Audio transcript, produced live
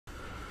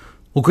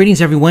Well,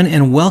 greetings everyone,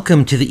 and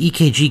welcome to the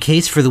EKG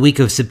case for the week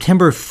of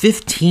September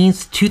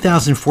 15th,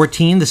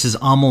 2014. This is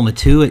Amal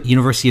Mattu at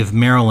University of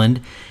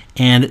Maryland,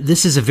 and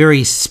this is a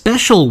very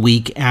special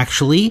week,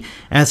 actually,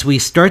 as we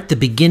start the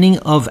beginning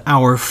of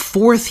our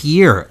fourth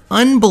year.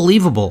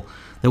 Unbelievable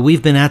that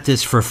we've been at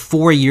this for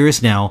 4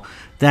 years now.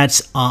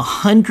 That's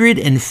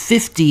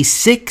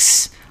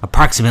 156,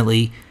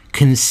 approximately,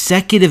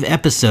 consecutive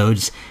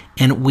episodes,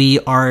 and we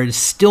are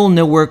still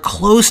nowhere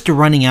close to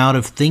running out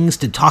of things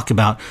to talk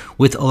about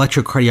with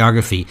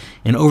electrocardiography.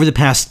 And over the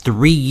past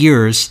 3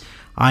 years,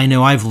 I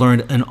know I've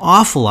learned an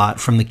awful lot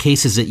from the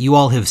cases that you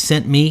all have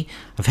sent me.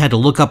 I've had to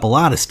look up a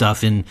lot of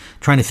stuff in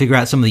trying to figure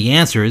out some of the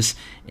answers,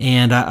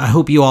 and I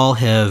hope you all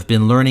have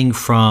been learning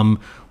from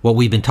what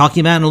we've been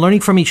talking about and learning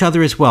from each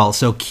other as well.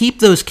 So keep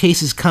those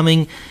cases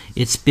coming.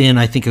 It's been,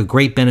 I think, a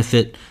great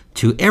benefit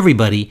to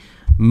everybody,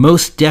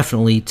 most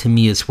definitely to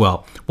me as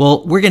well.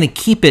 Well, we're going to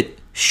keep it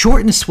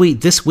short and sweet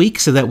this week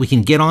so that we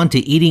can get on to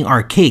eating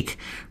our cake,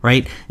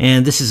 right?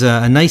 And this is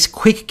a nice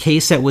quick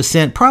case that was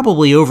sent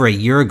probably over a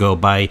year ago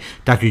by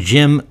Dr.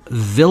 Jim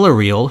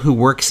Villarreal, who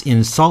works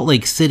in Salt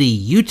Lake City,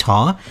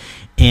 Utah.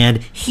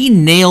 And he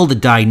nailed the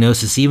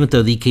diagnosis, even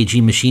though the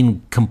EKG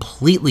machine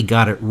completely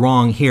got it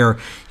wrong here.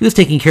 He was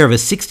taking care of a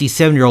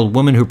 67-year-old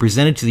woman who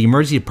presented to the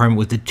emergency department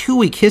with a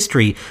 2-week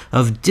history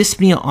of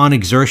dyspnea on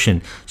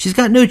exertion. She's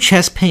got no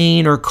chest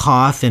pain or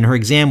cough, and her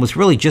exam was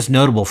really just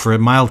notable for a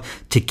mild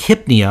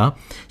tachypnea.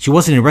 She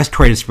wasn't in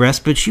respiratory distress,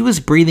 but she was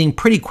breathing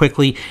pretty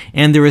quickly,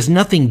 and there was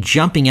nothing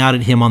jumping out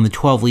at him on the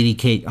 12-lead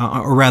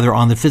EKG, or rather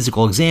on the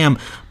physical exam.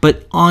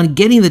 But on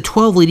getting the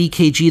 12-lead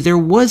EKG, there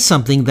was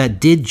something that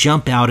did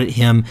jump out at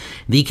him.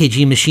 The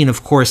EKG machine,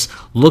 of course,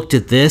 looked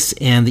at this,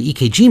 and the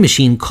EKG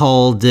machine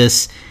called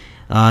this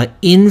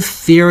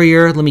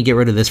inferior, let me get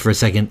rid of this for a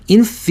second,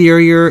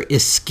 inferior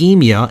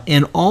ischemia,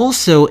 and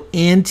also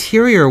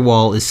anterior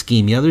wall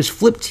ischemia. There's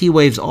flipped T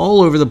waves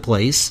all over the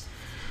place.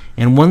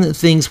 And one of the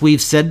things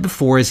we've said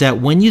before is that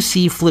when you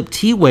see flipped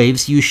T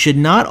waves, you should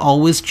not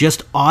always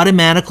just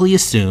automatically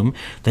assume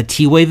that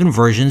T wave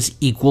inversions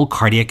equal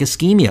cardiac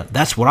ischemia.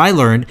 That's what I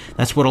learned.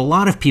 That's what a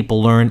lot of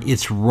people learned.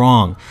 It's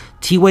wrong.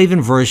 T wave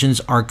inversions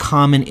are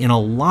common in a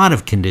lot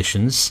of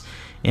conditions,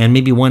 and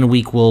maybe one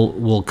week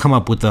we'll come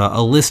up with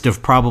a list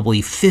of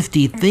probably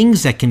 50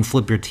 things that can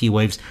flip your T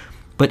waves.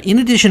 But in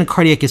addition to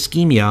cardiac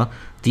ischemia,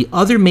 the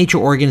other major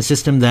organ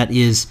system that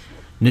is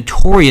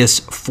notorious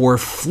for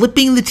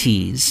flipping the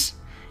T's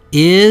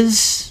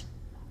is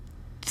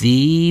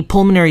the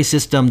pulmonary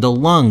system, the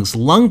lungs.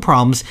 Lung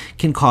problems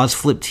can cause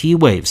flipped T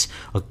waves.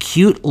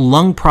 Acute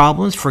lung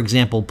problems, for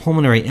example,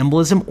 pulmonary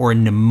embolism or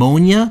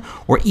pneumonia,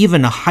 or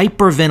even a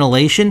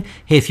hyperventilation.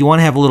 Hey, if you want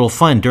to have a little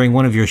fun during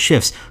one of your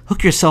shifts,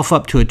 hook yourself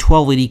up to a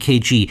 12-lead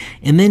EKG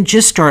and then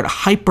just start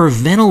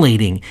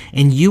hyperventilating,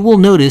 and you will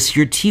notice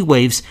your T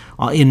waves,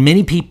 in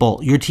many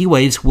people, your T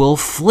waves will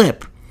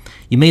flip.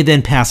 You may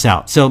then pass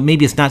out. So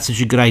maybe it's not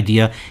such a good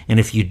idea. And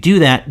if you do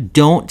that,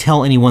 don't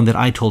tell anyone that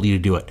I told you to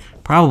do it.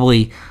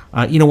 Probably,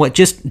 you know what,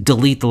 just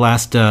delete the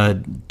last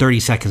 30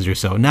 seconds or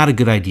so. Not a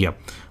good idea.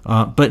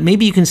 But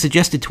maybe you can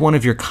suggest it to one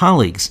of your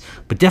colleagues.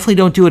 But definitely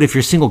don't do it if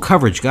you're single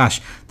coverage.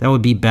 Gosh, that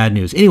would be bad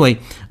news. Anyway,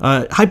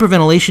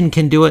 hyperventilation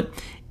can do it.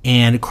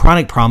 And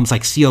chronic problems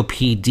like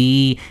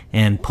COPD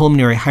and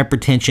pulmonary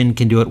hypertension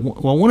can do it.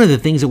 Well, one of the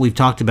things that we've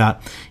talked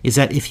about is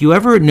that if you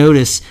ever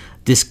notice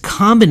this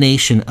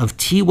combination of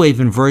T-wave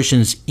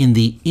inversions in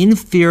the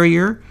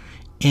inferior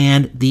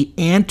and the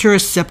anterior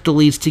septal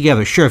leads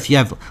together. Sure, if you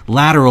have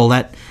lateral,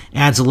 that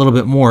adds a little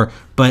bit more,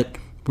 but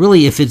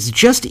really, if it's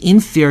just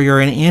inferior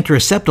and anterior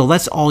septal,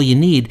 that's all you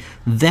need.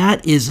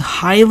 That is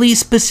highly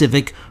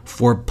specific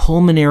for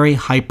pulmonary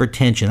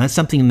hypertension. That's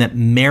something that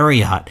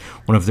Marriott,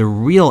 one of the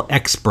real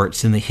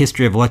experts in the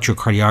history of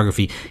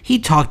electrocardiography, he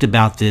talked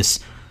about this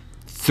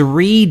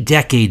 3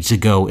 decades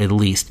ago at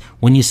least.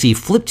 When you see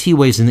flipped T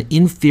waves in the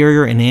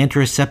inferior and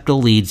anterior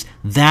septal leads,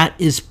 that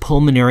is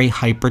pulmonary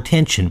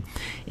hypertension.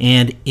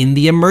 And in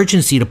the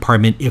emergency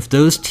department, if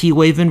those T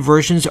wave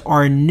inversions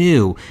are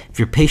new, if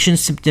your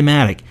patient's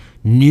symptomatic,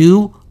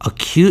 new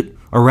acute,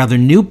 or rather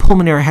new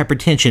pulmonary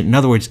hypertension, in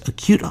other words,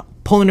 acute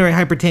pulmonary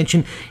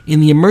hypertension in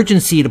the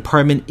emergency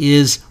department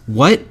is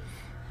what?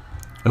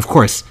 Of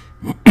course,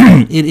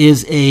 it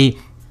is a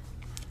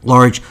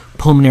large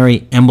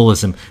pulmonary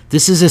embolism.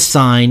 This is a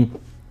sign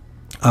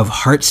of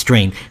heart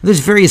strain. There's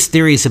various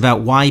theories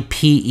about why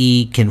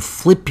PE can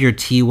flip your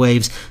T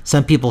waves.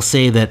 Some people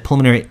say that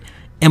pulmonary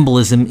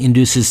embolism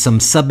induces some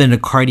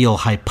subendocardial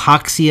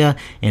hypoxia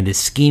and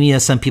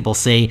ischemia. Some people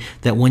say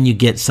that when you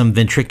get some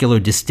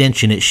ventricular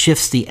distension, it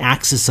shifts the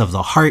axis of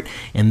the heart,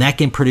 and that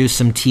can produce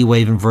some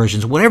T-wave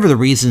inversions. Whatever the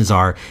reasons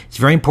are, it's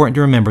very important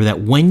to remember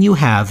that when you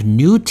have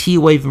new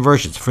T-wave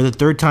inversions, for the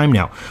 3rd time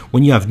now,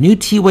 when you have new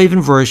T-wave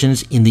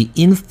inversions in the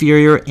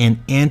inferior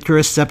and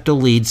anterior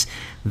septal leads,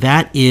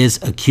 that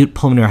is acute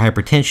pulmonary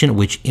hypertension,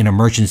 which in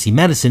emergency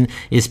medicine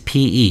is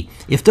PE.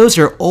 If those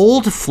are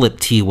old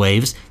flip T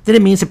waves, then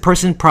it means a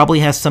person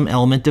probably has some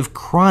element of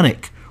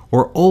chronic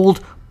or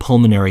old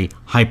pulmonary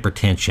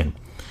hypertension.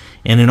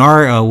 And in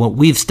our, what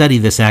we've studied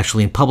this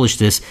actually and published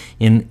this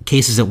in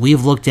cases that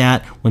we've looked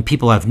at when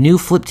people have new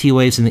flip T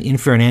waves in the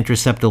inferior and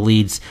anteroseptal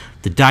leads,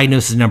 the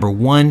diagnosis number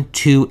 1,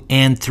 2,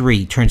 and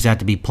 3 turns out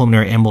to be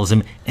pulmonary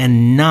embolism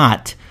and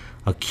not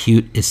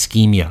acute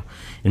ischemia.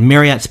 And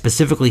Marriott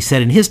specifically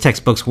said in his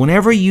textbooks,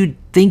 whenever you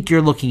think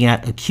you're looking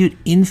at acute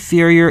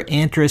inferior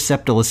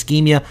anteroseptal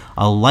ischemia,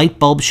 a light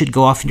bulb should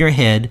go off in your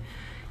head.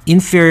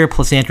 Inferior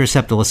plus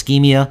anteroseptal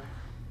ischemia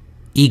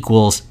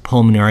equals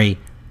pulmonary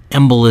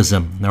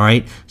embolism. All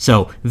right,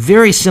 so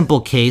very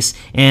simple case,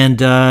 and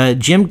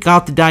Jim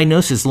got the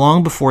diagnosis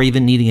long before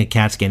even needing a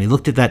CAT scan. He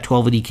looked at that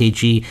 12-lead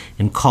EKG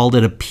and called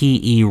it a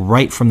PE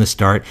right from the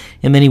start,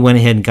 and then he went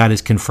ahead and got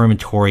his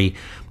confirmatory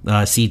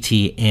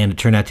CT, and it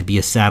turned out to be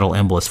a saddle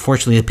embolus.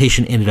 Fortunately, the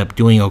patient ended up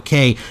doing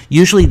okay.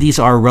 Usually these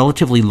are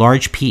relatively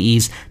large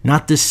PEs,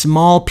 not the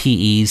small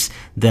PEs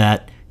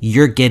that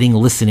you're getting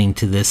listening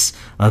to this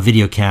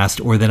video cast,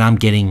 or that I'm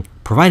getting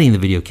providing the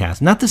video cast.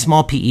 Not the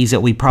small PEs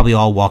that we probably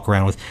all walk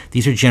around with.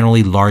 These are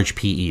generally large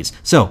PEs.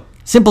 So,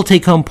 simple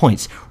take-home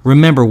points.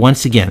 Remember,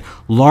 once again,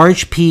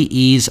 large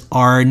PEs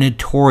are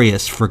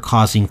notorious for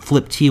causing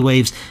flip T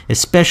waves,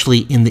 especially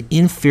in the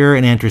inferior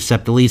and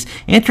anteroseptal leads.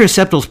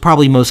 Anteroseptal is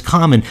probably most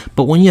common,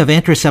 but when you have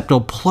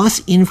anteroseptal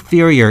plus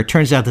inferior, it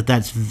turns out that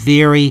that's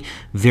very,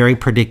 very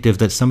predictive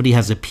that somebody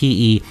has a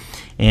PE.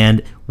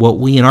 And what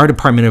we in our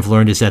department have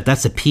learned is that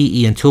that's a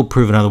PE until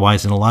proven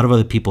otherwise, and a lot of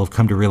other people have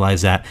come to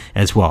realize that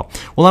as well.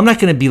 Well, I'm not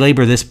going to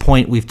belabor this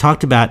point. We've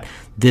talked about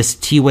this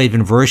T-wave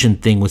inversion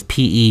thing with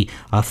PE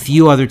a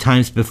few other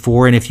times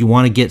before, and if you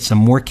want to get some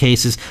more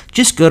cases,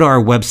 just go to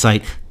our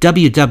website,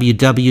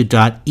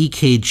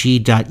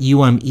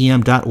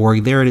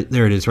 www.ekg.umem.org. There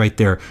it is right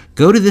there.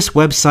 Go to this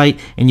website,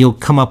 and you'll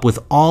come up with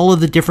all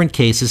of the different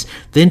cases.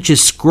 Then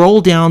just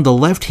scroll down the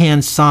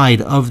left-hand side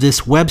of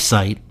this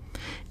website,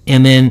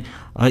 and then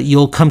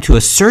you'll come to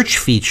a search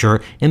feature,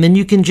 and then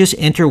you can just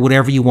enter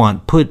whatever you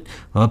want. Put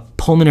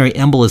pulmonary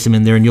embolism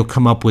in there, and you'll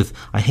come up with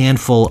a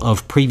handful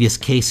of previous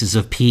cases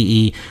of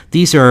PE.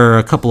 These are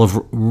a couple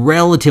of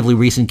relatively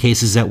recent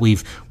cases that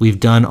we've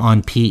done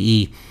on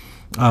PE.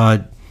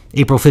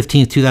 April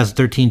 15th,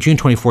 2013, June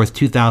 24th,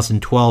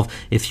 2012,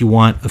 if you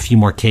want a few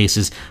more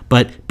cases.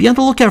 But be on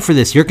the lookout for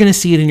this. You're going to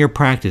see it in your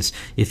practice.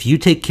 If you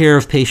take care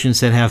of patients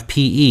that have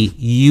PE,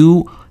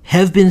 you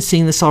have been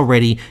seeing this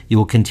already. You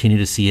will continue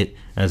to see it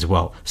as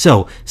well.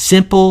 So,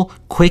 simple,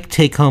 quick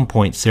take-home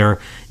points there.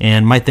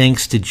 And my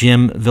thanks to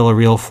Jim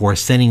Villarreal for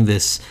sending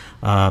this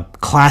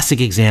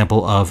classic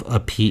example of a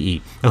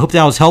PE. I hope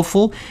that was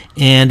helpful.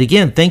 And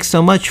again, thanks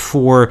so much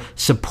for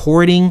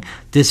supporting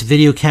this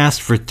video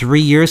cast for 3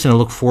 years. And I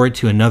look forward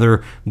to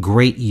another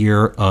great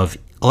year of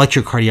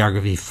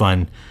electrocardiography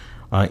fun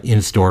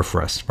in store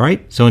for us. All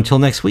right? So until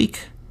next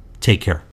week, take care.